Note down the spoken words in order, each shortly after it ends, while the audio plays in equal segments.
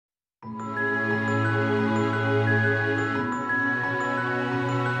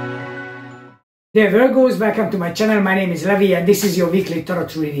There Virgos, welcome to my channel. My name is Levi and this is your weekly tarot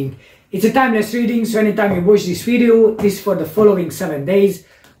reading. It's a timeless reading, so anytime you watch this video, this is for the following 7 days.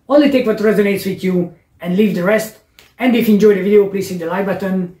 Only take what resonates with you and leave the rest. And if you enjoyed the video, please hit the like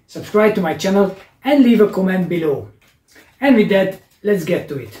button, subscribe to my channel and leave a comment below. And with that, let's get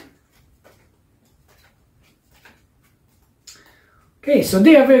to it. Okay, so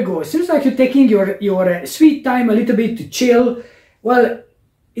there Virgo, seems like you're taking your sweet time a little bit to chill. Well,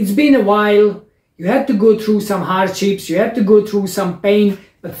 it's been a while. You had to go through some hardships, you had to go through some pain,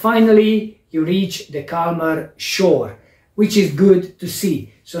 but finally you reach the calmer shore, which is good to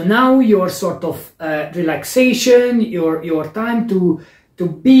see. So now your sort of relaxation, your time to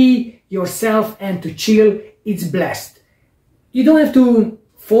be yourself and to chill, it's blessed. You don't have to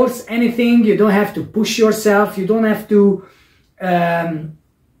force anything, you don't have to push yourself, you don't have to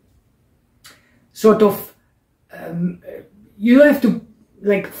you don't have to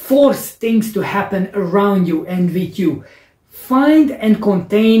force things to happen around you and with you. Find and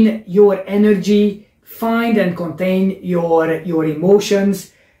contain your energy, find and contain your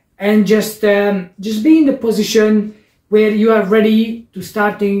emotions, and just be in the position where you are ready to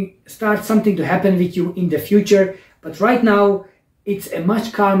start something to happen with you in the future. But right now it's a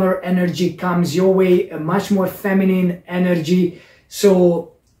much calmer energy comes your way, a much more feminine energy. So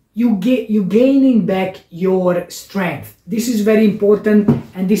you gaining back your strength. This is very important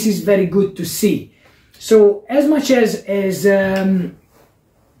and this is very good to see. So as much as it's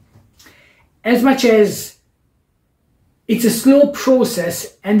a slow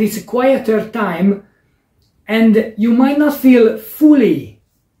process and it's a quieter time and you might not feel fully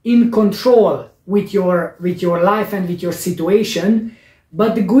in control with your life and with your situation,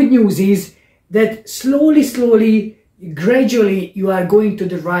 but the good news is that slowly, gradually you are going to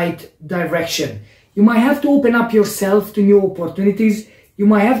the right direction. You might have to open up yourself to new opportunities. You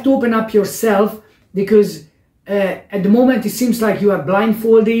might have to open up yourself because at the moment it seems like you are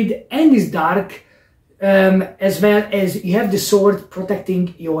blindfolded and it's dark, as well as you have the sword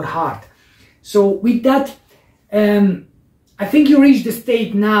protecting your heart. So with that, I think you reach the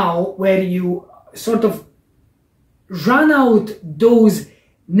state now where you sort of run out those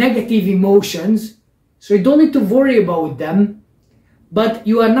negative emotions. So you don't need to worry about them, but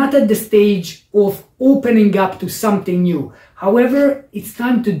you are not at the stage of opening up to something new. However, it's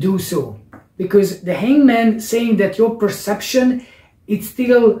time to do so, because the Hangman saying that your perception it's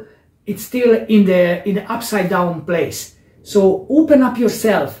still in the upside down place. So open up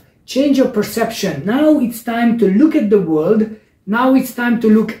yourself, change your perception. Now it's time to look at the world. Now it's time to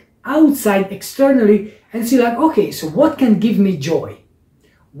look outside externally and see like, okay, so what can give me joy?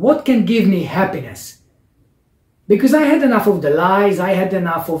 What can give me happiness? Because I had enough of the lies, I had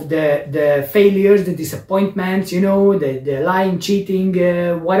enough of the failures, the disappointments, you know, the lying, cheating,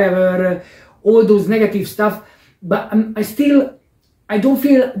 whatever, all those negative stuff. But I don't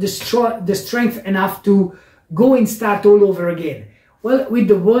feel the strength enough to go and start all over again. Well, with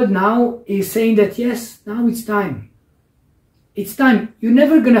the world now is saying that yes, now it's time. It's time. You're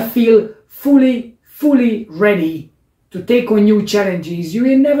never gonna feel fully ready to take on new challenges. You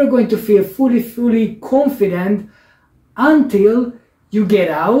are never going to feel fully confident until you get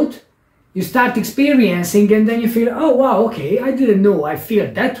out, you start experiencing, and then you feel, oh wow, okay, I didn't know I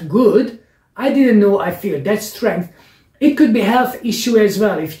feel that good. I didn't know I feel that strength. It could be a health issue as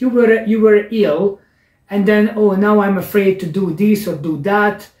well. If you were ill and then, oh, now I'm afraid to do this or do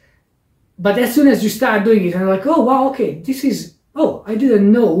that. But as soon as you start doing it and you're like, oh wow, okay, this is, oh, I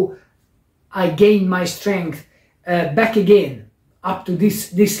didn't know I gained my strength back again up to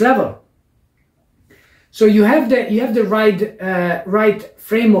this level. So you have the right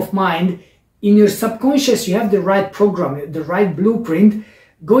frame of mind. In your subconscious you have the right program, the right blueprint,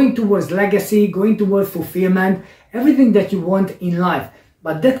 going towards legacy, going towards fulfillment, everything that you want in life.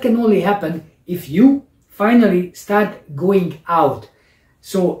 But that can only happen if you finally start going out.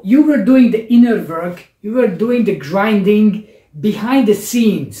 So you were doing the inner work, you were doing the grinding behind the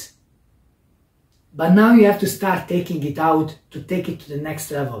scenes, but now you have to start taking it out to take it to the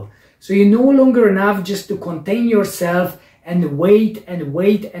next level. So you're no longer enough just to contain yourself and wait,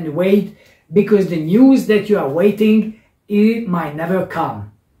 because the news that you are waiting, it might never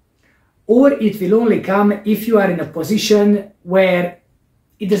come. Or it will only come if you are in a position where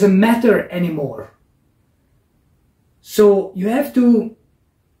it doesn't matter anymore. So you have to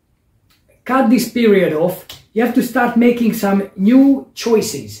cut this period off. You have to start making some new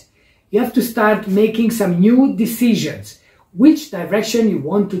choices. You have to start making some new decisions. Which direction you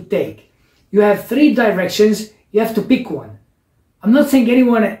want to take. You have 3 directions, you have to pick one. I'm not saying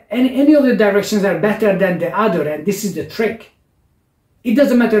any of the directions are better than the other, and this is the trick. It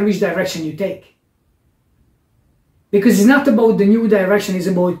doesn't matter which direction you take. Because it's not about the new direction, it's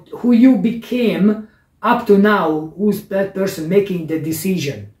about who you became up to now, who's that person making the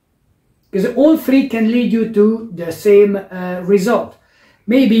decision. Because all three can lead you to the same result.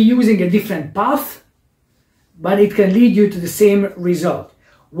 Maybe using a different path, but it can lead you to the same result.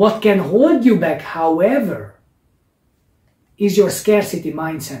 What can hold you back, however, is your scarcity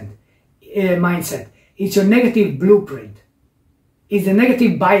mindset. It's your negative blueprint. It's the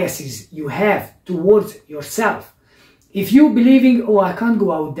negative biases you have towards yourself. If you believing, oh, I can't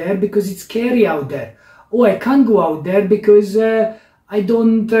go out there because it's scary out there. Oh, I can't go out there because I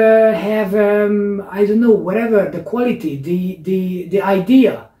don't have, I don't know, whatever, the quality, the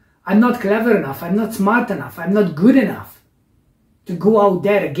idea. I'm not clever enough, I'm not smart enough, I'm not good enough to go out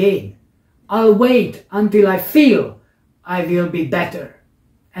there again. I'll wait until I feel I will be better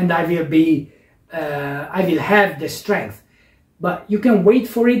and I will have the strength. But you can wait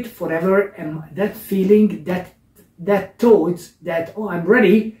for it forever, and that feeling, that thoughts that, oh, I'm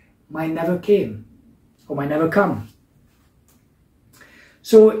ready, might never came or might never come.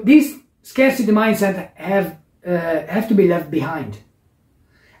 So these scarcity mindset have to be left behind.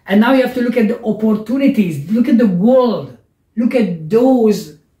 And now you have to look at the opportunities, look at the world, look at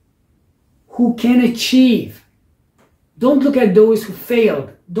those who can achieve. Don't look at those who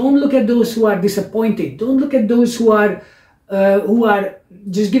failed. Don't look at those who are disappointed. Don't look at those who are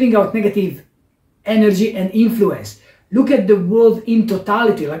just giving out negative energy and influence. Look at the world in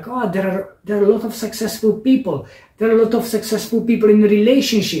totality, like, oh, there are a lot of successful people. There are a lot of successful people in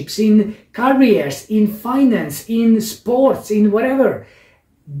relationships, in careers, in finance, in sports, in whatever.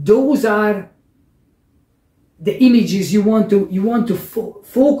 Those are the images you want to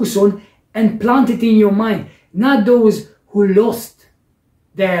focus on and plant it in your mind, not those who lost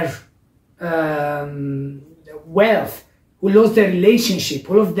their wealth, who lost their relationship,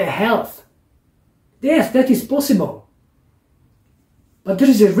 who lost their health. Yes, that is possible. But there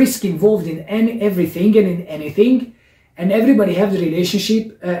is a risk involved in everything and in anything, and everybody have the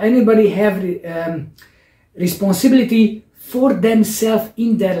relationship, anybody have responsibility for themselves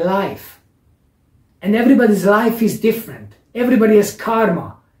in their life. And everybody's life is different. Everybody has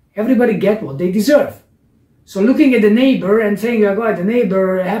karma. Everybody get what they deserve. So looking at the neighbor and saying, oh God, the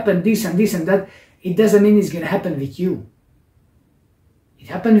neighbor happened this and this and that, it doesn't mean it's going to happen with you. It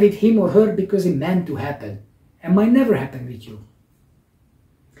happened with him or her because it meant to happen, and might never happen with you.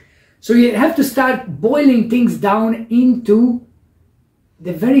 So you have to start boiling things down into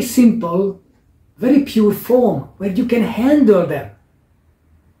the very simple, very pure form where you can handle them.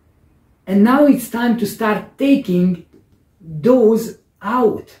 And now it's time to start taking those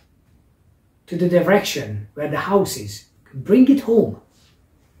out to the direction where the house is. Bring it home.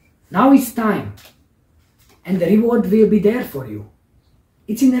 Now it's time. And the reward will be there for you.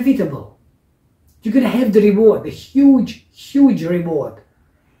 It's inevitable. You're going to have the reward, the huge, huge reward.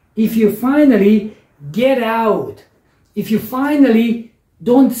 If you finally get out, if you finally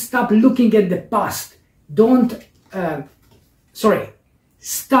don't stop looking at the past,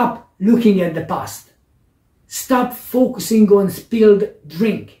 stop looking at the past. Stop focusing on spilled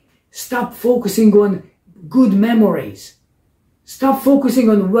drink. Stop focusing on good memories. Stop focusing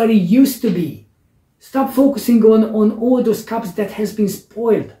on where it used to be. Stop focusing on all those cups that has been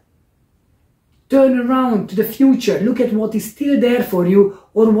spoiled. Turn around to the future. Look at what is still there for you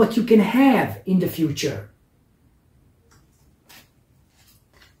or what you can have in the future.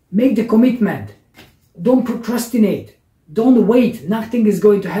 Make the commitment. Don't procrastinate. Don't wait. Nothing is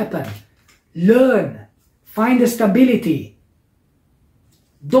going to happen. Learn. Find the stability.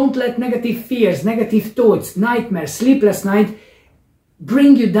 Don't let negative fears, negative thoughts, nightmares, sleepless night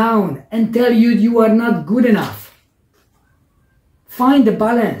bring you down and tell you you are not good enough. Find the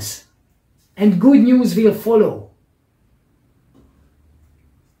balance. And good news will follow.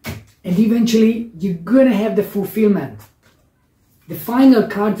 And eventually, you're going to have the fulfillment. The final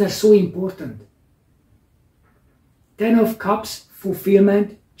cards are so important. 10 of Cups,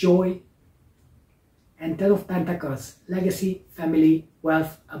 fulfillment, joy. And 10 of Pentacles, legacy, family,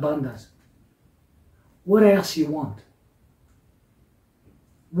 wealth, abundance. What else you want?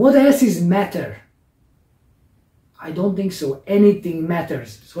 What else is matter? I don't think so. Anything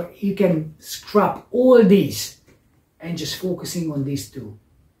matters. So you can scrap all these and just focusing on these two.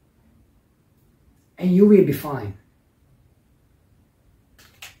 And you will be fine.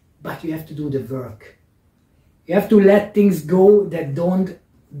 But you have to do the work. You have to let things go that don't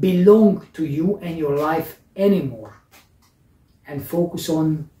belong to you and your life anymore. And focus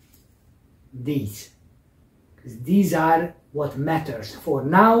on these. Because these are what matters for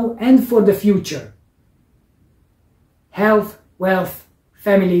now and for the future. Health, wealth,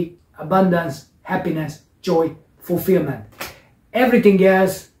 family, abundance, happiness, joy, fulfillment. Everything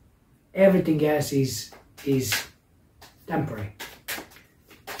else is temporary.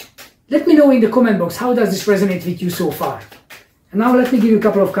 Let me know in the comment box, how does this resonate with you so far? And now let me give you a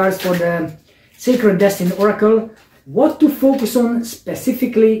couple of cards for the Sacred Destiny Oracle. What to focus on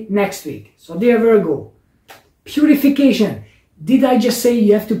specifically next week. So dear Virgo, purification. Did I just say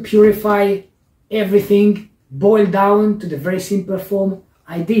you have to purify everything, boil down to the very simple form?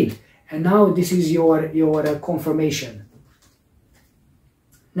 I did. And now this is your confirmation.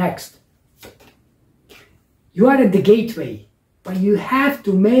 Next. You are at the gateway, but you have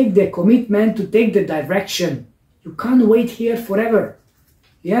to make the commitment to take the direction. You can't wait here forever.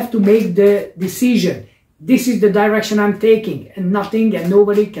 You have to make the decision. This is the direction I'm taking, and nothing and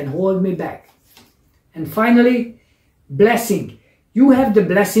nobody can hold me back. And finally, blessing. You have the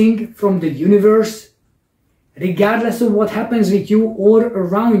blessing from the universe, regardless of what happens with you or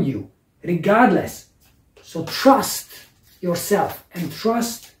around you. Regardless. So trust yourself and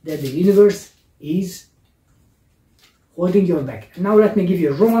trust that the universe is holding your back. And now let me give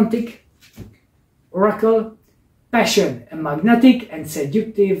you a romantic oracle. Passion, a magnetic and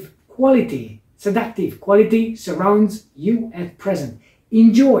seductive quality surrounds you at present.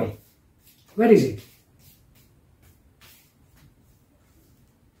 Enjoy. Where is it?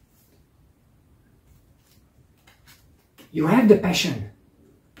 You have the passion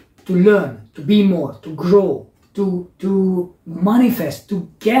to learn, to be more, to grow, to manifest,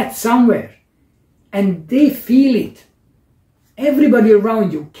 to get somewhere. And they feel it. Everybody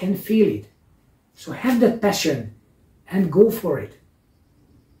around you can feel it. So have that passion and go for it.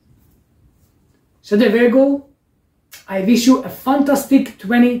 So the Virgo, I wish you a fantastic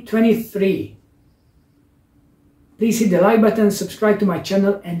 2023. Please hit the like button, subscribe to my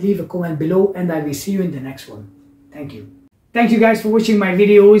channel and leave a comment below, and I will see you in the next one. Thank you. Thank you guys for watching my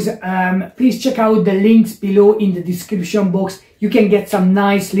videos. Please check out the links below in the description box. You can get some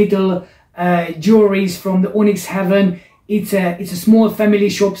nice little jewelries from the Onyx Heaven. It's a small family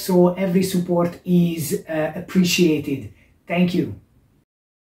shop, so every support is appreciated. Thank you.